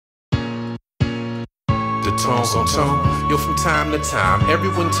The tones on tone, yo, from time to time,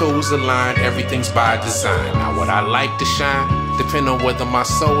 everyone toes the line, everything's by design. Now what I like to shine, depend on whether my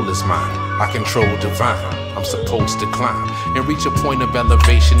soul is mine. I control divine, I'm supposed to climb and reach a point of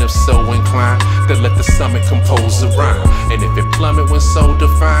elevation if so inclined, to let the summit compose a rhyme. And if it plummet when so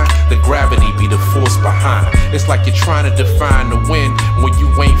defined, the gravity be the force behind. It's like you're trying to define the wind when you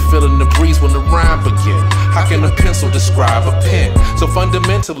ain't feeling the breeze when the rhyme begin. How can a pencil describe a pen? So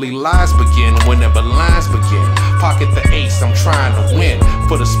fundamentally lies begin whenever lines begin. Pocket the ace, I'm trying to win.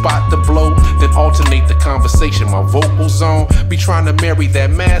 Put a spot to blow, then alternate the conversation my vocals on. Be trying to marry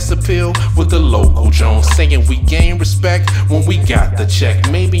that mass appeal with the local Jones, saying we gain respect when we got the check.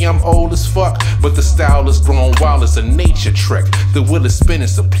 Maybe I'm old as fuck, but the style is grown wild as a nature trick. The wheel is spinning,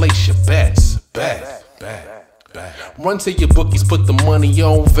 so place your bets. Bet. Run to your bookies, put the money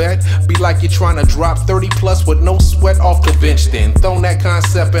on vet. Be like you're trying to drop 30 plus with no sweat off the bench then. Thrown that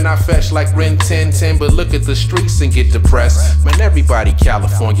concept and I fetch like Ren 1010. But look at the streets and get depressed. Man, everybody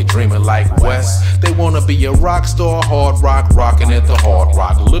California dreaming like West. They wanna be a rock star, hard rock, rocking at the Hard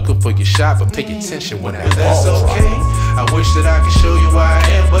Rock. Looking for your shot, but pay attention when that but that's okay. I wish that I could show you who I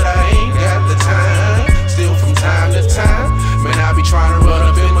am, but I ain't got the time. Still from time to time, man, I be trying to run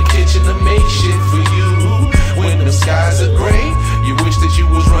up in my kitchen to make shit for you. When the skies are gray, you wish that you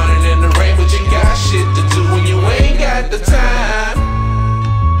was running in the rain, but you got shit to do when you ain't got the time.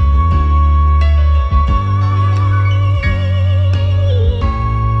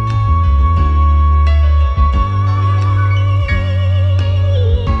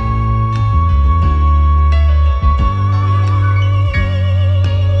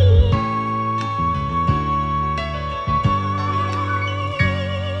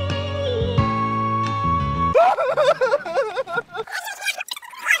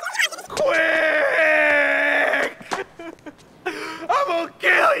 Quick! I'm gonna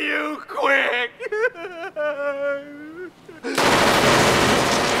kill you, quick!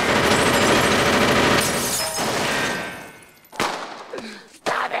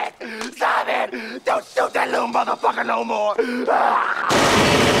 Stop it! Stop it! Don't shoot that little motherfucker no more!